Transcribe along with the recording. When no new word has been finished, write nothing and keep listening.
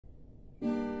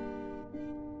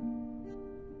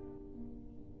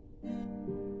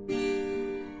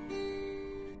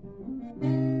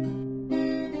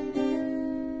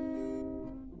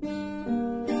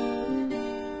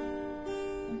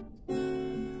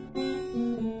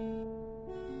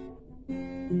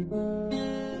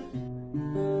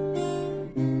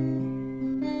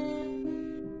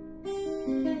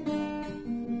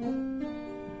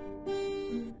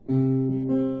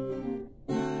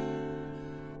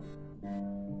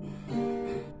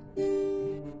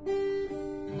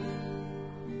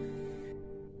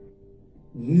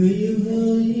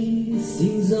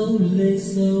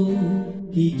sâu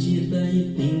khi chia tay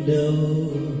tình đầu.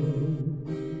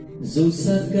 Dù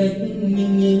xa cách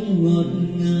nhưng những ngọt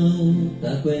ngào ta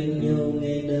quen nhau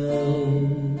ngày nào.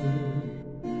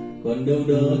 Còn đâu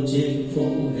đó trên phố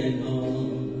hẹn hò,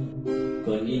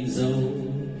 còn in dấu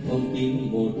phong kín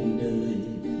một đời.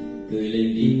 Cười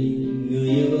lên đi người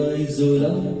yêu ơi, rồi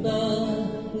lòng ta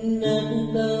nát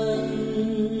tan.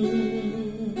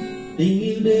 Tình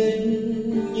yêu đến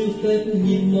như phép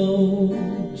nhiệm màu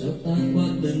cho ta qua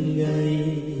từng ngày.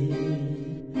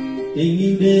 Tình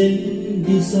yêu đến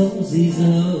như sóng rì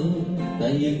rào, ta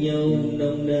yêu nhau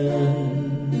nồng nàn.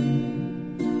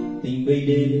 Tình bay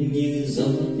đến như gió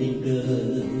tình cờ,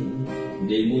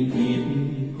 để muôn kiếp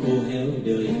khô héo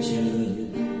đời chờ.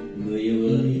 Người yêu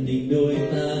ơi, tình đôi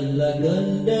ta là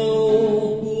gần đâu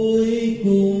cuối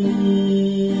cùng.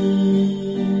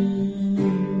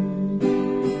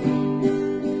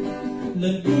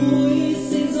 Lần cuối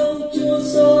xin dấu chua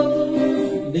xót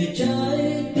để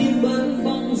trái tim bận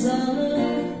băng giá.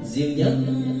 Dịu nhất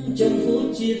trong phút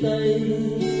chia tay,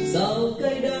 sao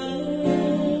cay đắng.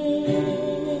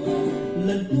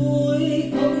 Lần cuối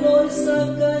không nói xa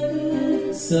cách,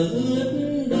 sợ ướt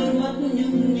đôi mắt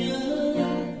nhung nhớ.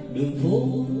 Đường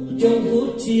phố trong phút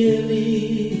chia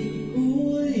ly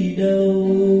cúi đầu.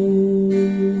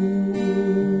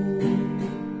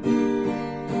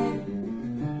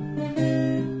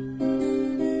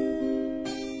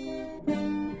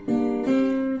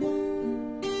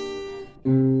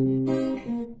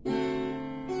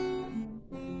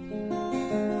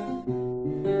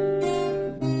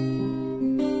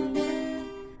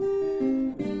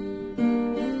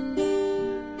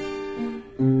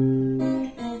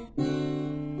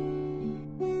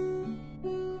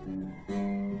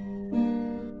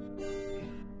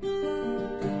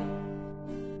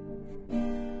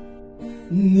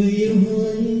 Người yêu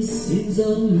ơi, xin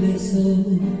dấu lệ sâu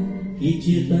khi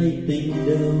chia tay tình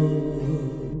đầu.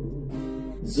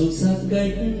 Dù xa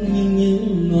cách nhưng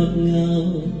những ngọt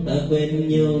ngào ta quen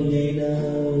nhau ngày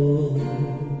nào.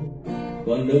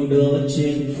 Còn đâu đó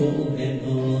trên phố hẹn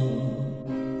hò,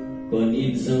 còn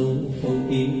in dấu phong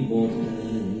kín một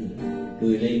thời.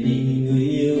 Cười lên đi người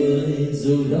yêu ơi,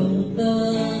 dù lòng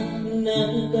ta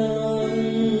nát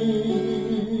tan.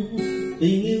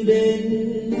 Tình yêu đến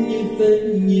như phép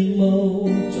nhiệm màu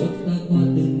cho ta qua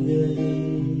từng ngày.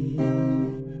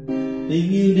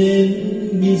 Tình yêu đến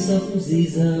như sóng rì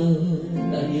rào,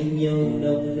 ta yêu nhau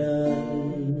nồng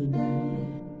nàn.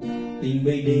 Tình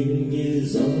bay đến như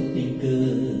gió tình cờ,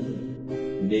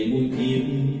 để muôn kiếp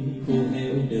khô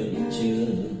héo đợi chờ.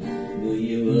 Người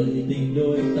yêu ơi, tình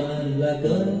đôi ta là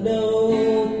cơn đau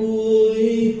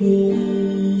cuối cùng.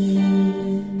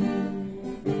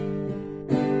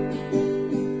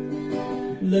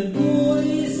 Lần cuối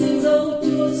xin dấu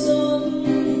chua xót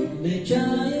để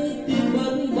trái tim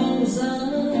vẫn băng giá.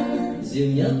 Dịu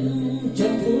nhất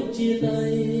trong phút chia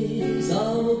tay,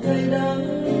 sao cay đắng.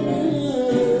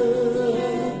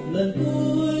 Lần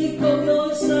cuối không nói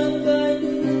xa cách,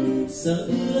 sợ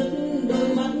ướt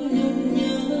đôi mắt nhung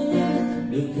nhớ.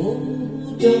 Đường phố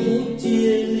trong phút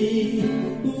chia ly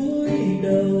cúi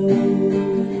đầu.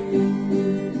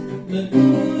 Lần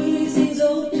cuối xin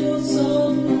dấu chua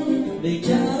xót để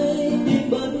trái tim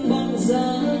vẫn băng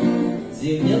giá.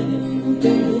 Dịu nhất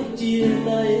trong phút chia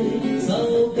tay, sao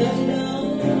cay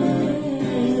đắng.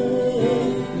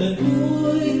 Lần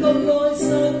cuối không nói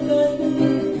xa cách,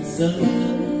 sợ